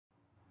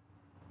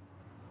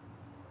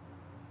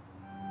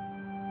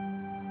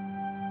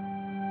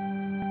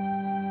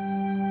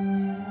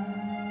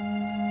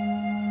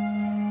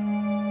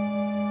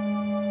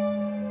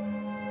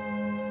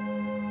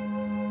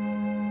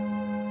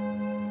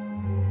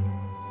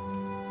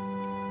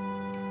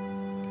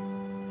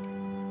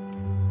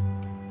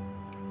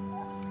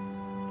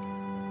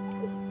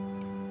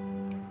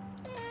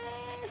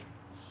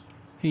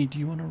Hey, do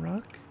you want to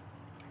rock?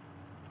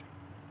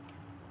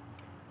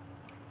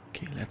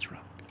 Okay, let's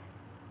rock.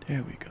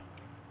 There we go.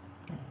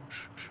 Oh,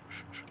 shh, shh,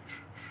 shh, shh, shh,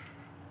 shh.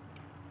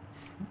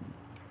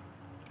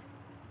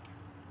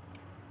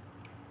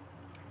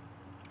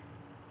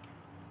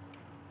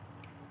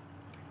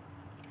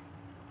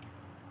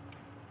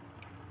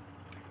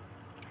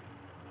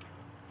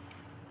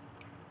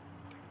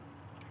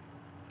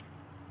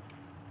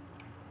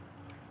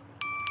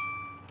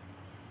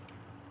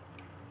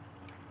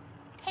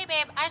 Hey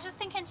babe, I was just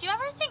thinking, do you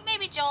ever think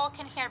maybe Joel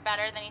can hear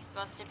better than he's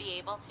supposed to be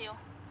able to?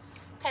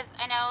 Because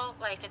I know,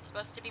 like, it's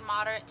supposed to be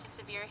moderate to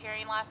severe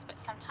hearing loss, but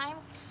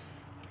sometimes,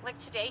 like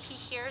today, he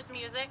hears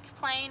music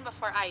playing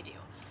before I do.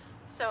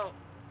 So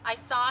I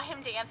saw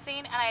him dancing,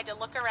 and I had to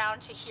look around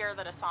to hear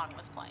that a song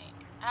was playing.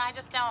 And I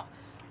just don't,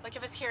 like,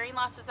 if his hearing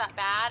loss is that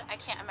bad, I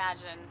can't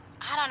imagine.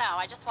 I don't know,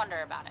 I just wonder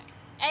about it.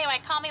 Anyway,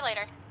 call me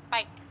later.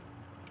 Bye.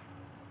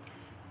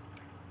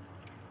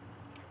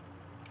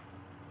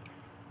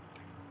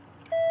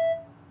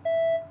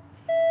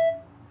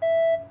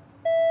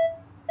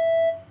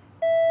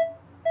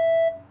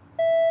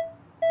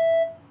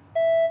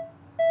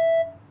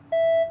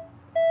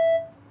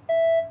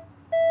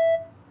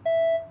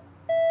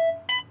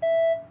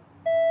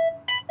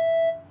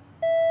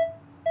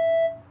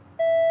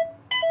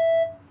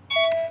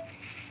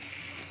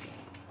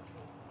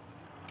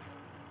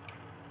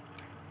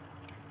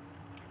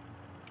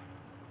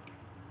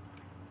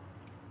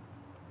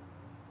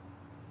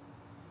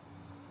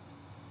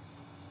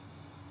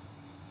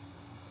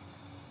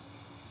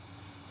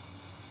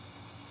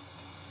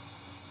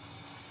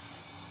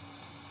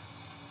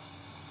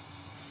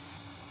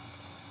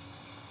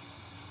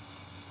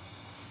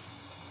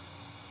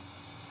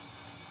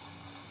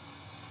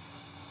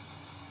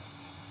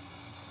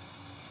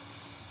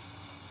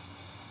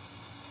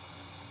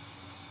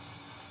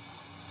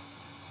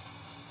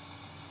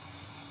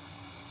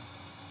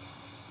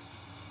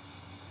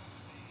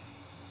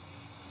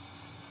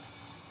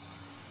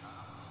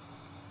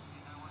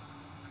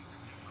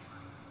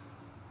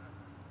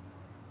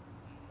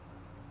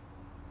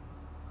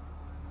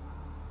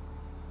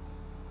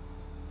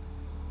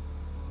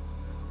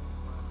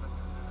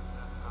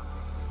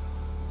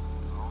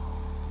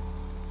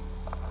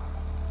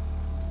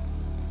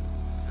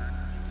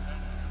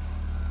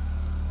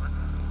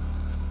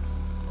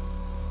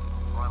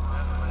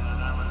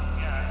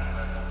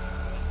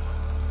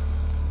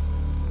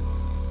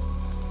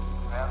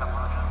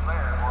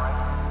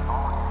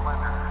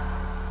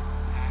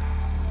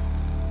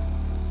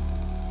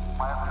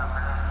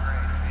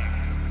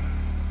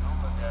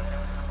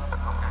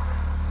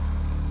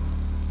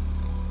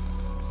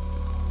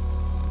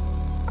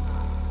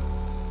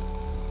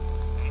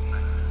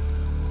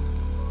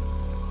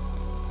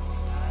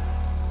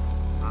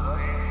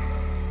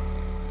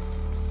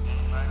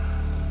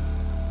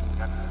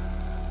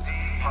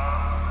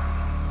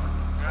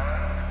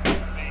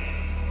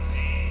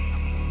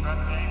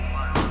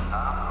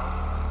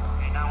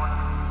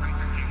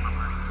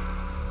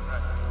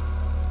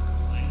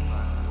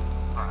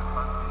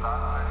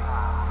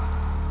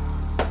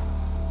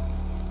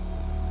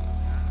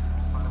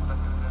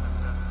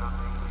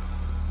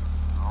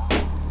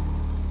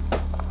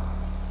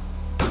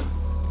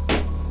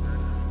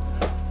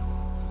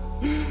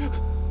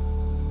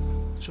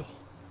 Joel.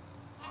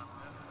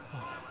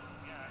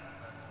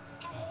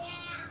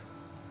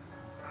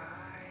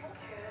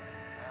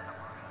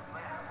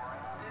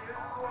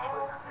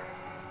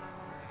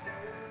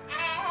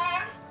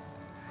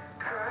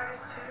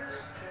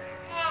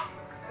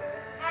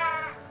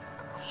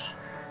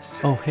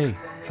 Oh, hey.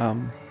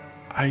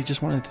 I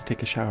just wanted to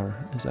take a shower.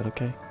 Is that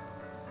okay?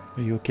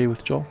 Are you okay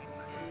with Joel?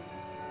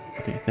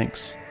 Okay,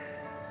 thanks.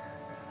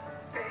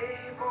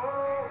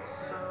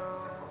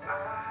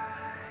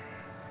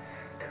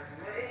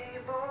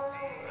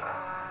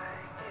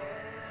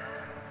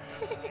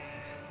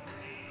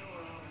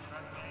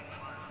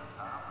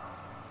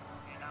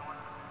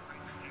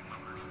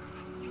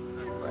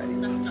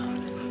 Stuffed dog.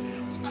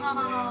 Oh,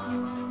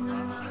 that's so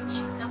cute.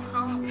 She's so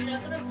calm. She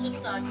knows what those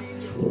little dogs are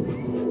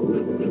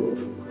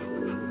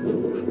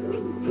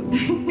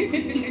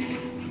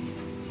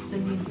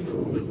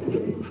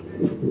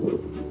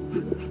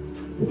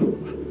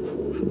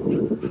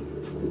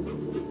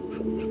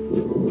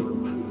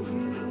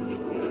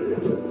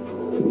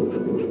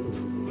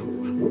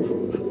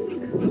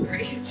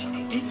crazy.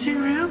 It's a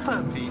real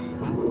puppy.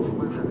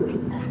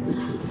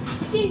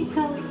 Here you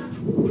go.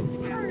 It's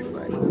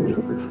perfect.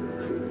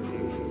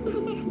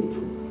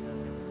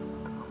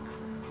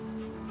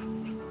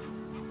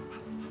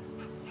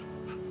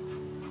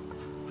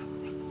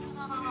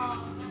 Oh,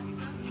 that's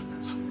so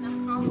cute. She's so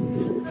calm. She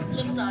knows what those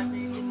little dogs are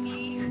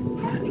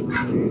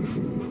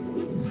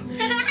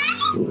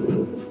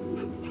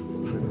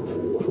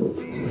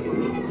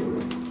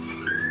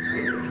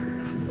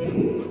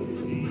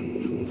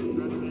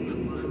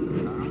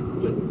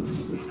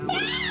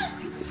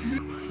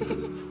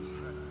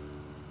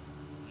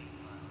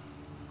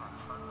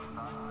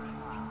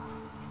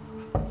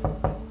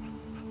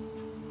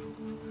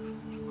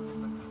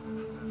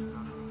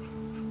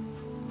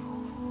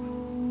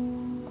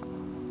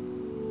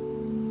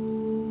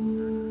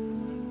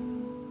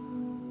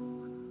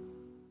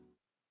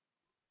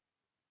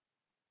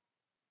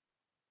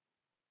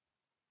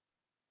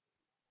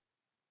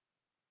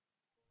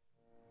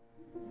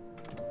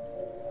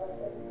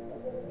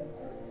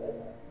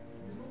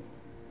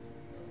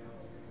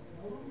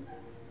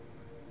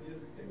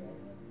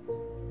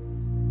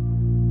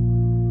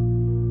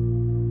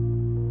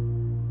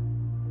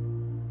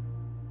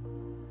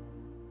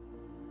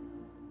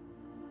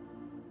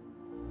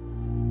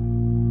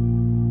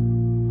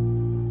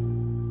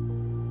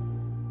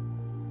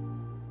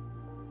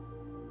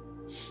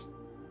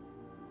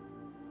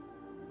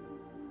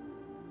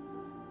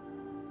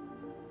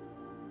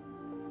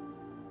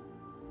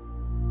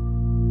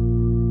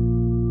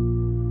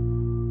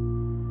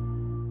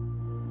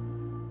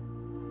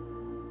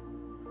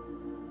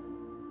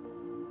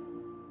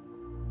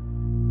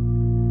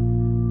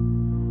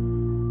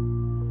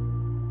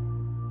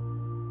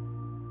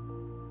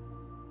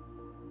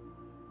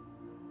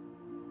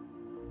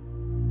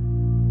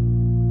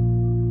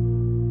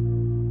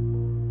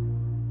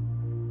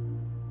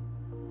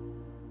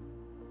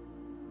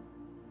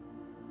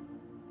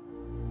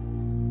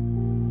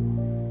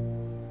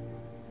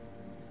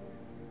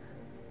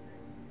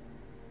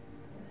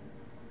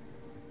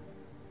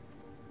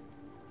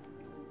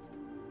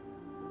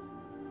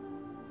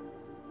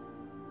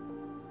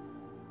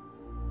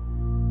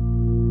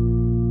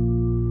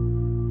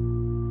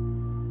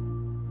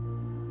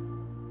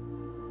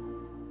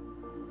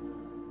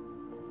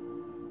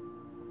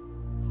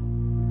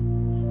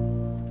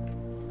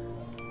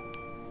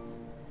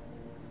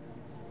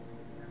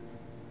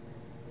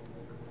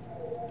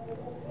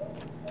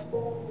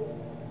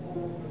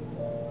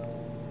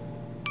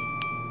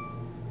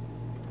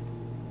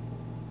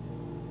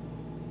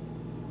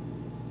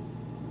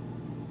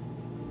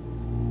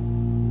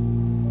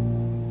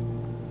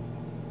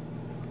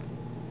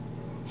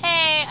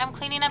I'm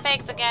cleaning up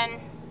eggs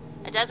again.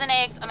 A dozen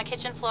eggs on the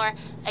kitchen floor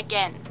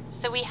again.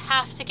 So we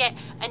have to get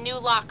a new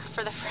lock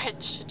for the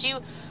fridge.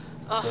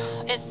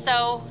 It's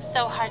so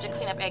hard to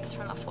clean up eggs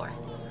from the floor.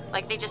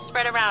 Like, they just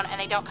spread around and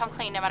they don't come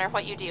clean no matter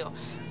what you do.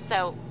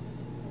 So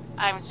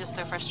I was just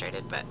so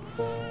frustrated, but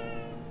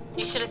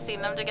you should have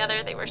seen them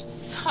together. They were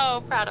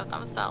so proud of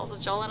themselves.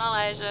 Joel and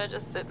Elijah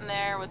just sitting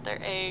there with their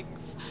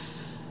eggs.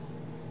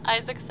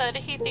 Isaac said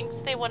he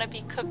thinks they want to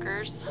be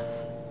cookers.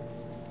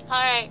 All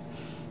right.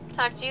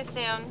 Talk to you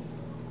soon.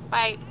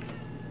 Bye.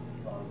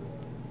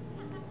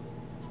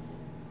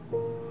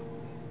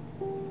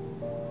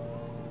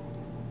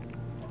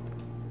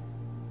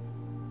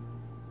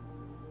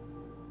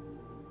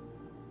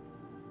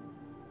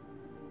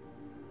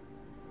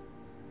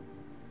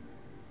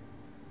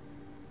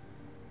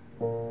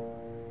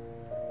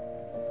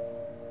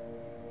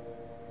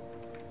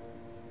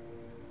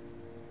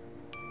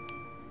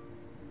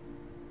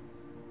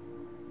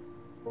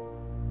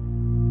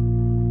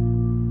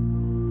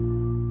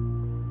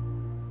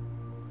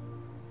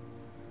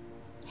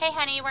 Hey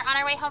honey, we're on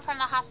our way home from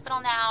the hospital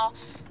now,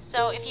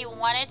 so if you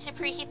wanted to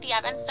preheat the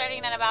oven starting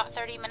in about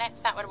 30 minutes,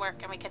 that would work,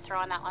 and we could throw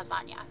on that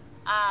lasagna.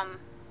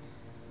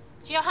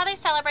 Do you know how they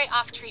celebrate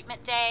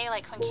off-treatment day,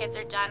 like when kids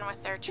are done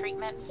with their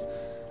treatments?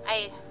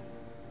 I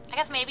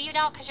guess maybe you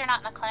don't because you're not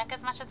in the clinic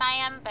as much as I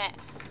am, but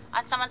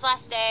on someone's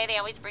last day, they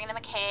always bring them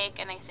a cake,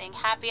 and they sing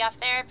Happy Off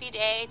Therapy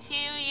Day to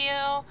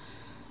you.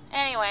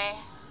 Anyway,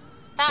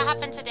 that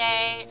happened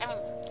today. I mean,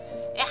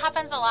 it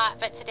happens a lot,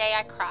 but today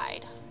I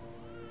cried.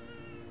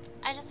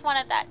 I just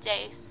wanted that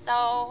day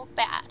so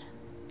bad,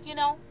 you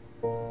know?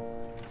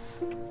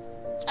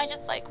 I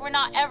just, like, we're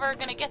not ever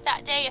gonna get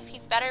that day. If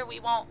he's better, we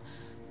won't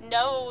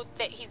know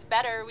that he's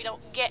better. We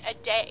don't get a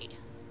day.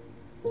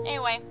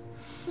 Anyway,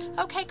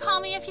 okay,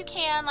 call me if you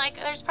can. Like,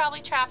 there's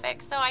probably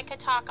traffic, so I could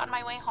talk on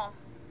my way home.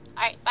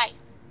 All right, bye.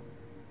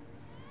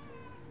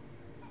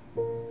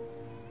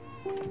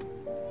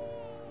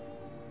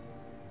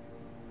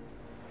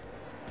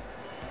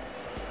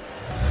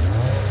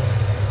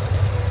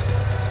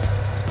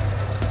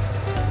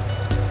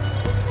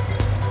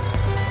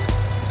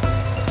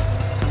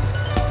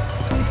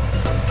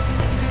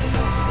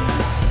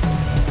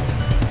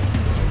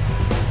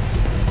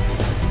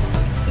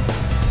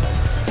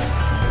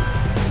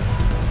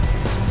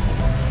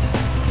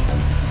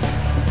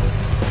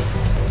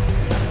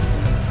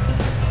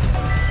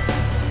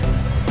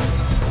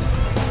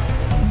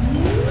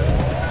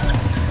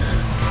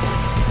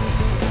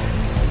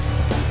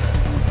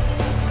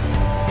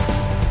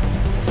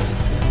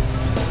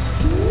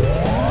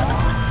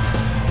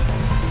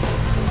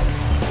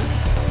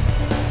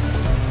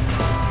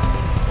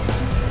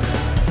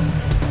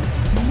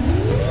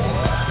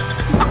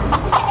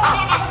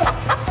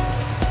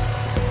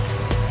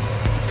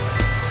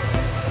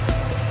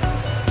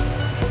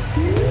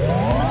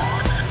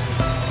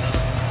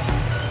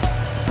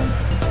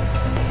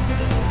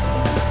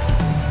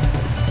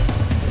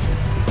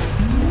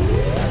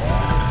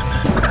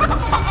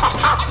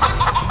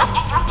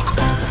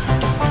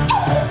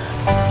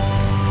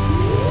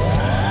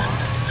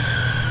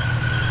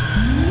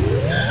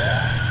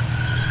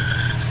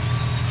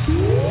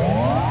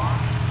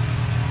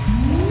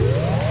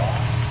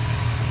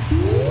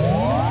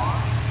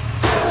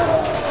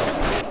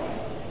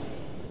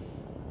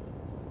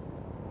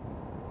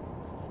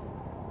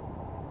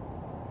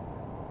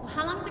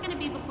 How long is it going to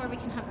be before we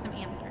can have some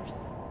answers?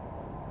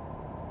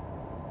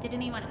 Did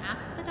anyone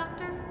ask the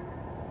doctor?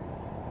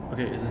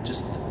 Okay, is it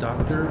just the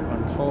doctor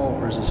on call,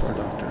 or is this our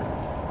doctor?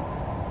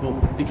 Well,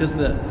 because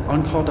the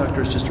on-call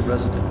doctor is just a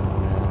resident.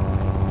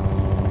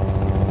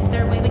 Is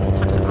there a way we could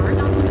talk to our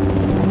doctor?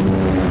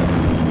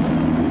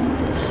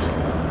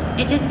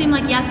 It just seemed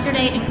like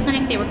yesterday in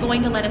clinic they were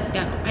going to let us go.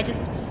 I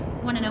just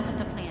want to know what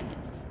the plan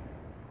is.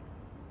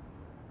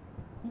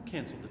 Who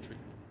canceled the treatment?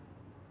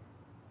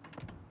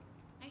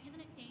 Isn't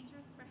it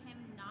dangerous for him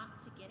not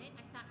to get it?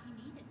 I thought he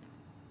needed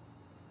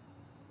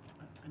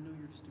that. I know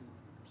you're just doing it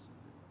for yourself.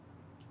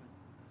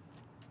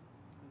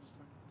 Can I just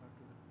talk to the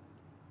doctor?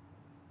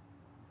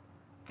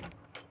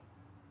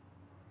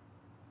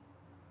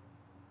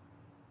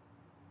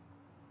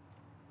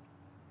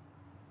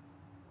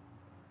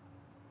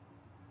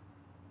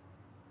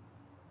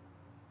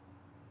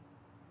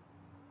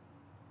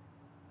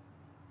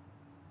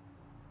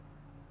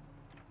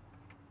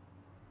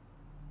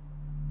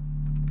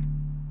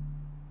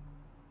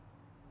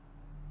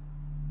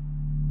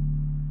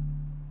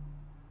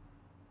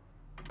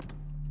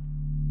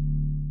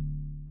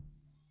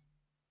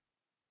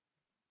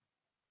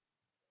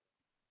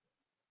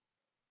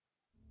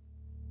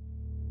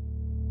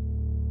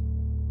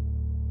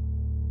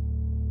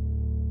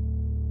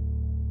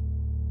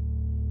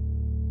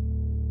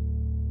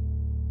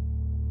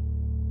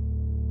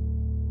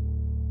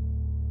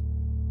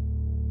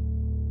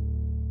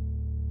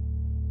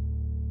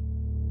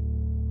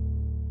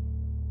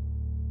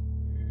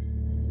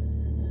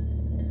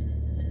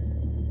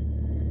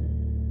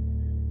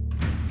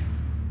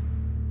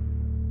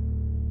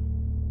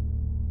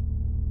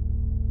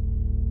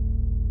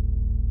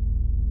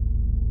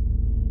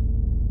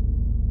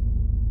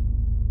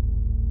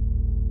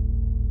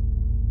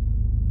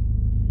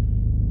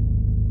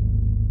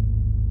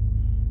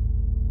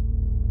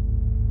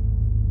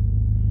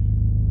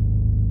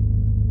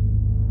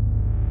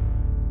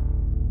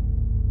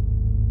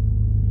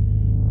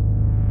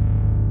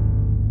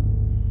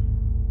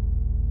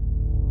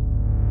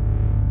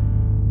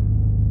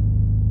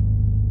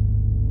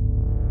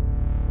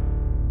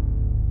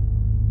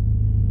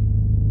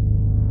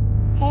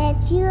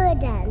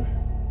 Jordan.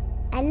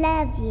 I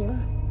love you,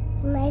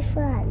 my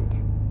friend.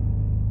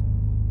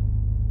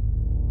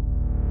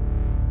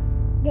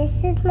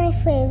 This is my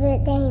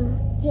favorite game.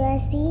 Do you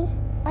want to see?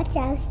 Watch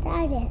how I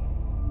started.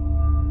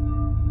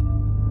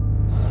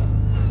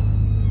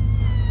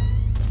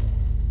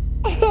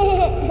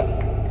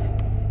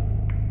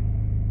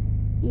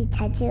 You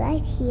touch it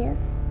right here,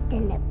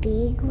 then the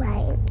big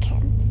lion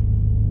comes.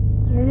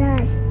 You know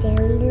a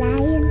scary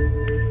lion?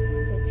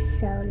 It's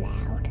so loud.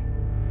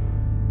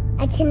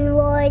 I can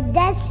roar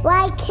just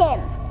like him.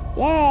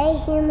 Yeah,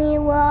 hear me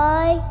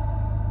roar?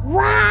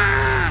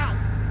 Roar!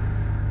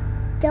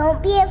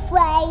 Don't be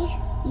afraid.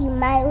 You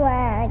might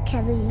want to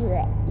cover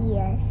your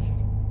ears.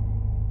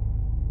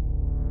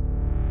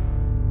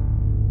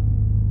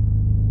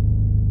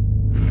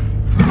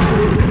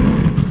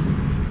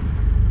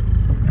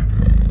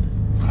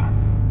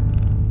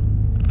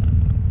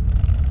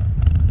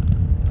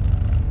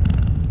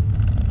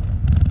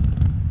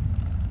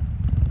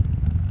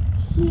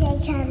 Here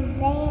comes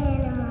the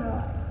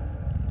animals.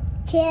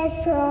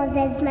 Turtles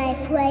is my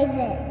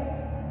favorite.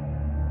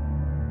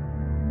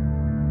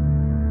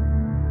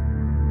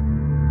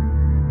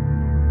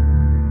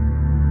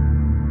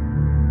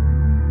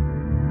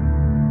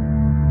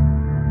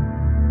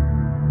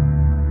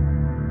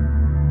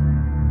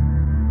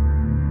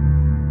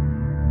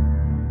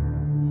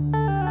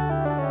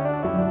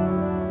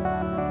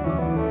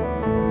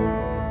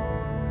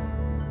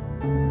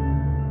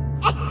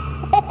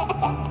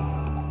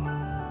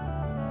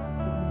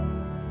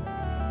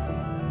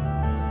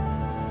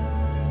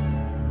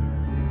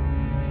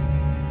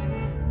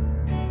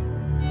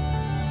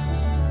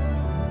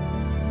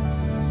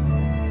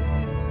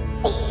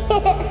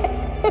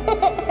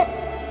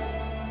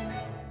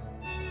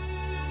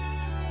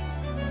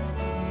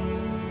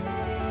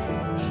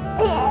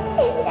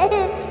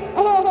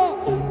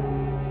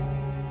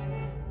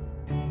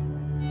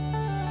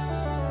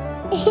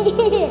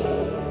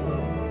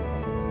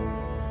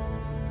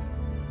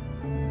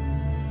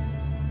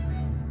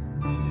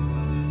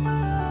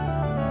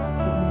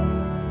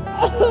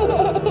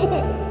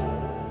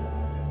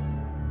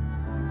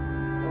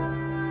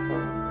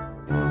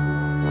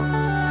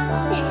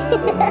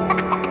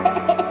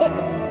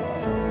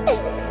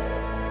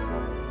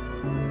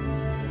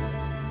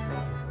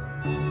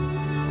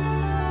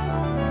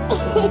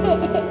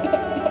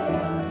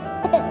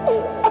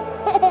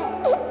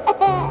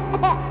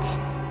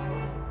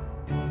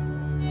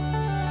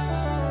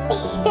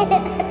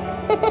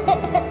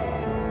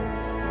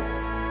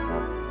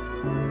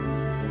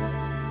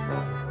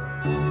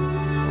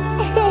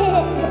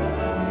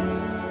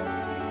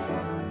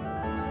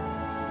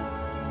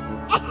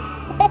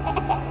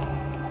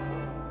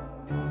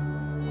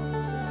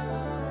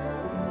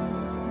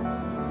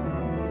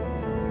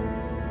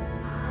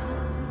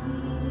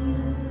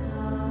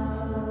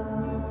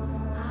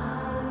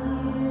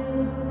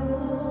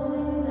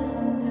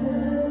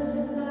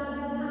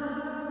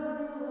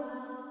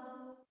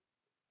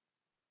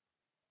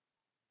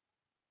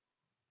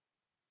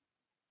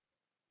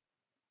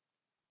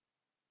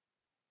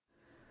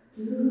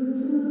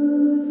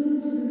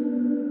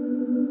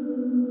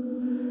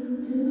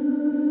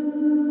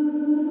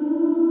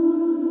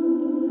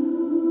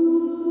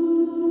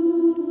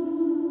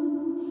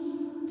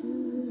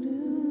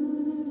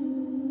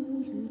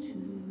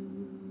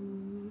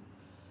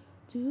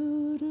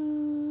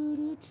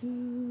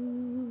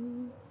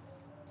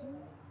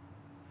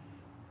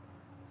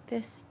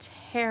 This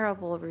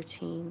terrible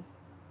routine,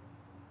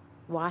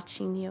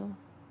 watching you,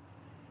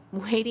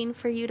 waiting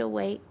for you to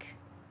wake,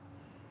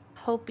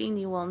 hoping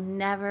you will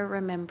never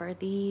remember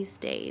these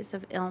days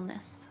of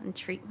illness and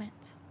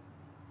treatment.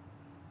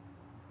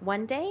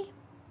 One day,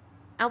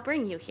 I'll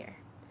bring you here,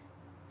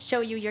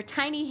 show you your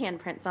tiny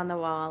handprints on the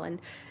wall,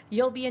 and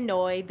you'll be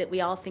annoyed that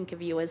we all think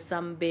of you as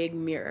some big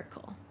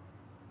miracle.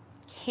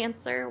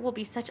 Cancer will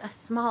be such a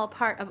small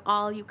part of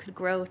all you could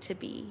grow to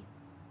be.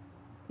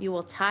 You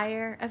will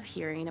tire of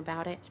hearing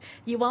about it.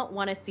 You won't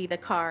want to see the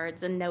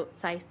cards and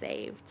notes I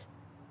saved.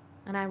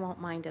 And I won't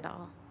mind at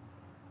all.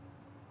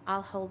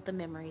 I'll hold the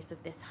memories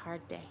of this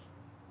hard day.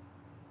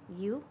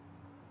 You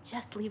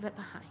just leave it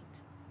behind.